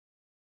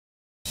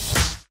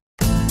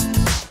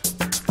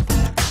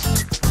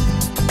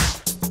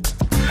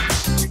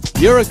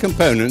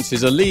Eurocomponents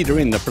is a leader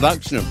in the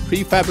production of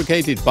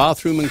prefabricated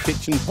bathroom and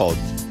kitchen pods,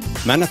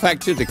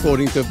 manufactured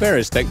according to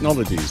various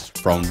technologies,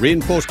 from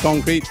reinforced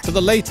concrete to the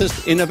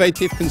latest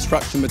innovative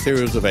construction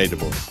materials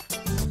available.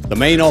 The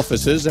main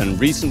offices and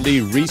recently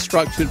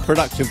restructured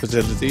production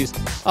facilities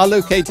are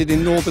located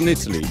in northern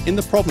Italy, in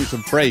the province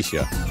of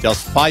Brescia,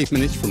 just 5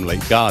 minutes from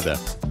Lake Garda.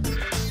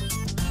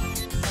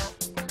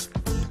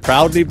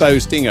 Proudly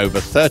boasting over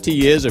 30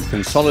 years of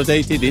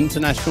consolidated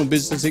international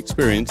business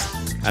experience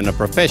and a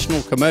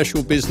professional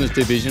commercial business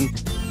division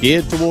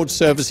geared towards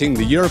servicing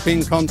the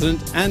European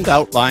continent and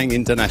outlying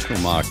international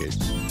markets.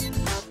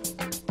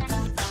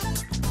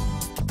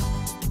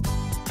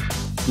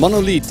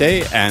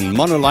 Monolite and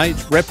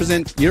Monolite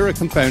represent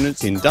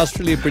Eurocomponents'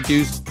 industrially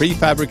produced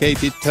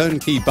prefabricated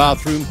turnkey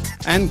bathroom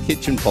and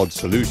kitchen pod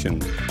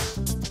solutions.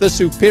 The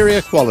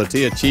superior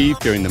quality achieved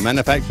during the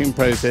manufacturing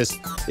process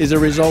is a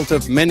result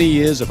of many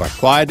years of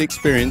acquired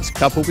experience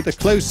coupled with a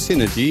close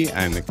synergy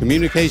and the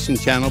communication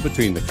channel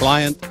between the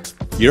client,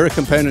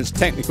 Eurocomponents'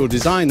 technical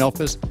design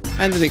office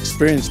and an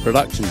experienced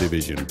production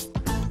division.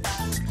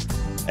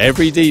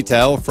 Every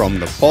detail from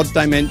the pod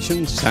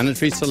dimensions,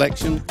 sanitary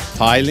selection,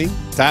 tiling,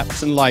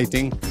 taps and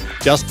lighting,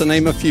 just to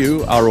name a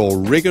few, are all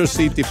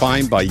rigorously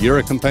defined by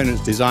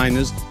Eurocomponents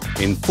designers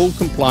in full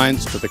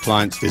compliance to the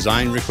client's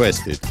design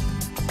requested.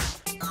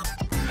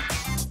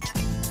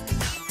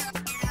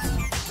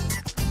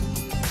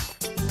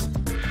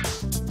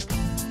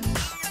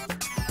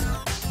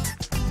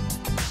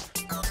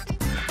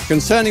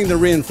 Concerning the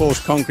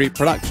reinforced concrete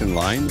production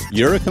line,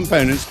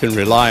 Eurocomponents can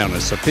rely on a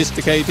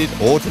sophisticated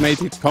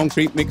automated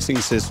concrete mixing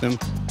system,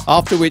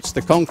 after which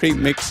the concrete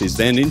mix is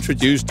then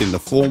introduced in the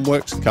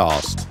formworks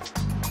cast.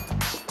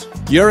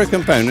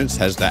 Eurocomponents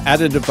has the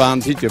added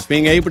advantage of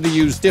being able to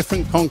use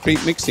different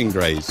concrete mixing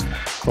grades,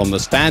 from the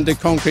standard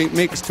concrete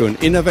mix to an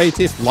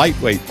innovative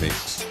lightweight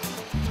mix.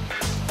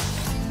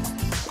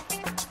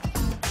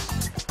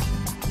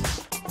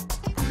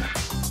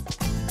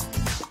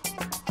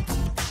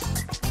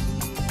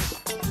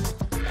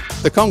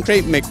 The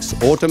concrete mix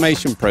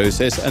automation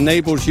process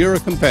enables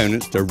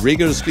Eurocomponents to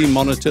rigorously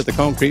monitor the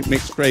concrete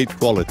mix grade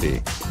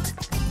quality.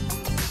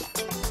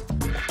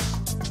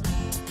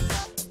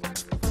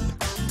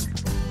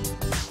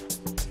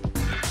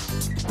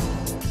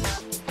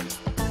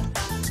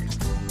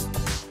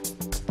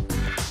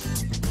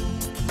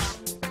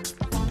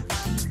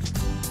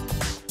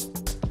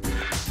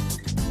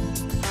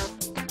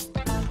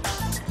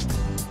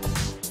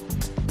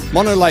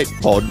 Monolite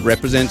Pod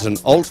represents an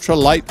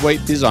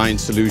ultra-lightweight design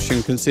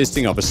solution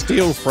consisting of a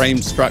steel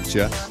frame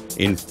structure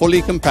in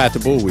fully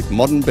compatible with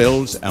modern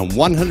builds and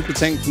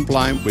 100%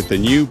 compliant with the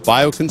new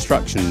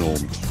bioconstruction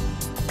norms.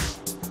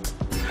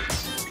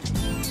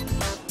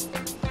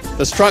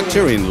 The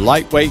structure in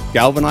lightweight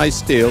galvanized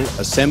steel,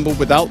 assembled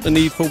without the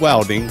need for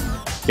welding,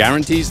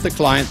 guarantees the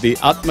client the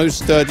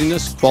utmost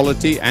sturdiness,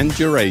 quality and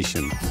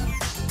duration.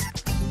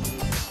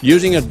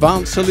 Using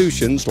advanced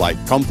solutions like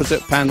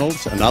composite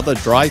panels and other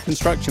dry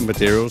construction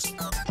materials,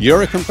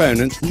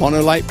 Eurocomponents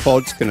Monolite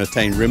pods can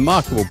attain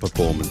remarkable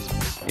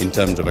performance in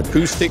terms of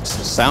acoustics,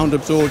 sound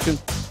absorption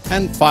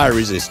and fire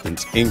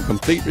resistance in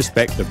complete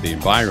respect of the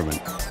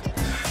environment.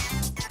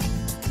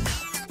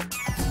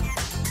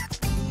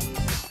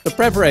 The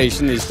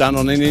preparation is done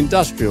on an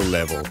industrial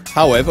level,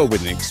 however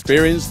with an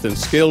experienced and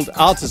skilled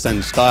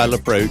artisan style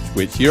approach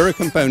which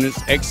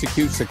Eurocomponents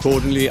executes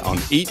accordingly on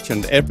each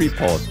and every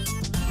pod.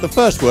 The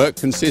first work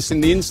consists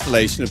in the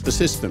installation of the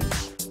system.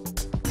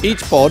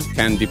 Each pod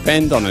can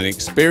depend on an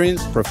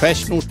experienced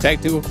professional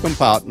technical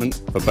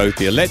compartment for both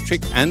the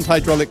electric and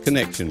hydraulic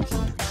connections,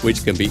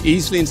 which can be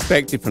easily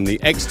inspected from the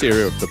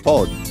exterior of the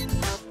pod.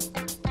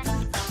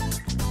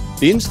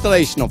 The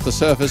installation of the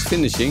surface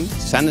finishing,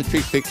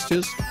 sanitary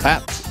fixtures,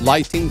 taps,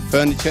 lighting,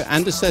 furniture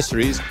and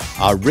accessories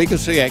are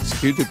rigorously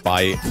executed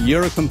by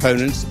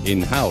Eurocomponents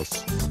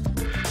in-house.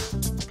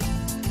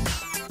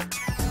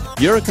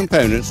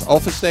 Eurocomponents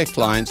offers their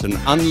clients an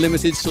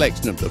unlimited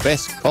selection of the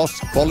best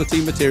cost-quality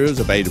materials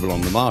available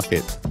on the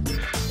market.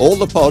 All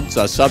the pods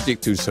are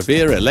subject to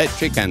severe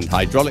electric and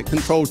hydraulic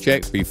control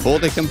checks before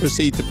they can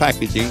proceed to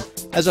packaging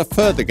as a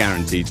further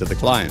guarantee to the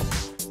client.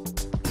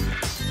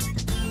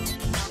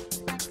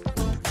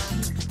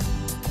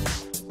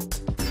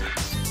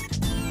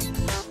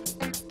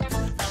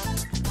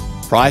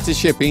 Prior to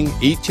shipping,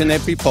 each and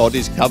every pod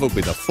is covered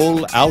with a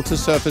full outer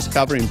surface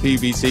cover in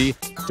PVC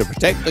to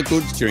protect the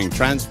goods during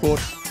transport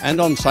and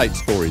on-site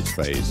storage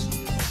phase.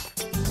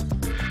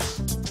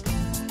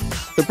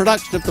 The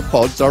production of the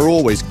pods are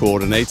always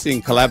coordinated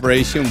in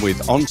collaboration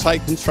with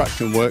on-site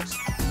construction works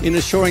in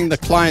assuring the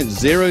client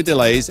zero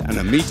delays and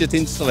immediate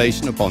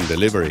installation upon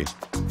delivery.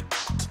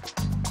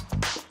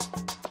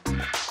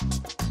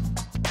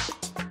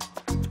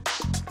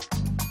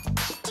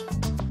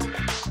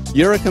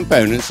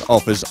 Eurocomponents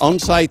offers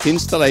on-site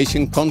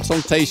installation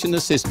consultation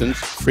assistance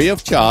free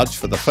of charge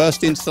for the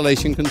first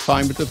installation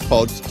consignment of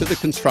pods to the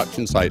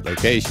construction site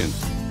location.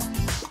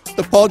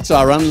 The pods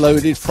are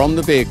unloaded from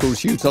the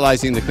vehicles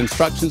utilizing the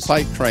construction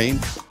site crane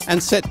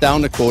and set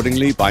down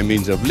accordingly by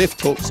means of lift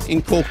hooks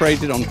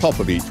incorporated on top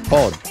of each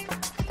pod.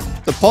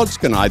 The pods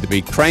can either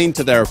be craned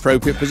to their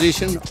appropriate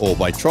position or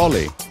by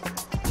trolley.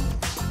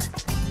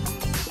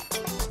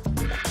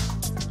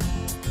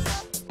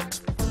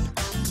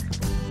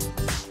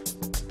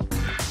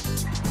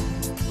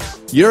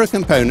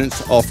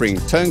 Eurocomponents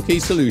offering turnkey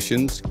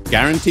solutions,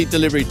 guaranteed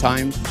delivery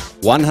times,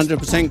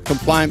 100%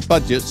 compliant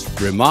budgets,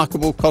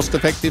 remarkable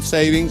cost-effective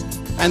savings,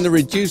 and the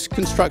reduced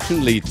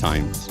construction lead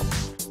times.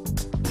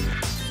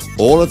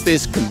 All of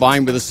this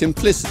combined with the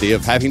simplicity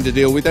of having to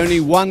deal with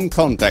only one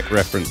contact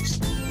reference.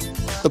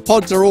 The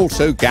pods are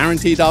also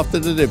guaranteed after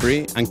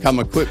delivery and come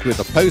equipped with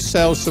a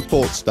post-sales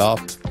support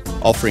staff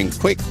offering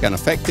quick and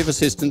effective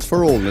assistance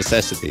for all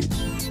necessities.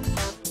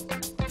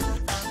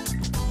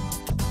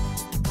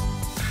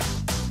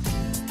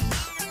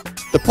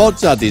 The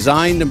pods are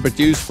designed and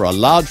produced for a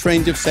large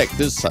range of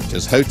sectors such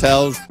as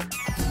hotels,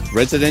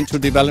 residential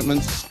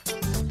developments,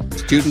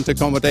 student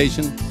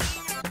accommodation,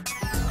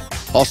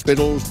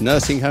 hospitals,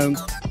 nursing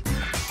homes,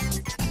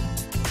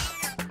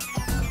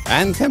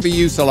 and can be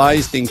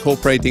utilised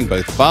incorporating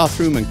both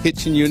bathroom and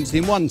kitchen units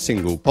in one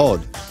single pod.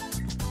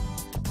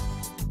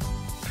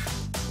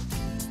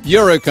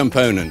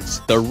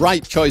 Eurocomponents, the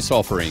right choice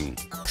offering.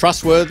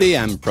 Trustworthy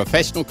and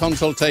professional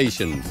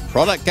consultation,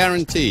 product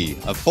guarantee,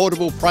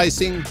 affordable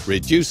pricing,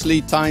 reduced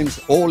lead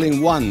times, all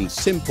in one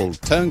simple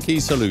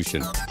turnkey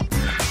solution.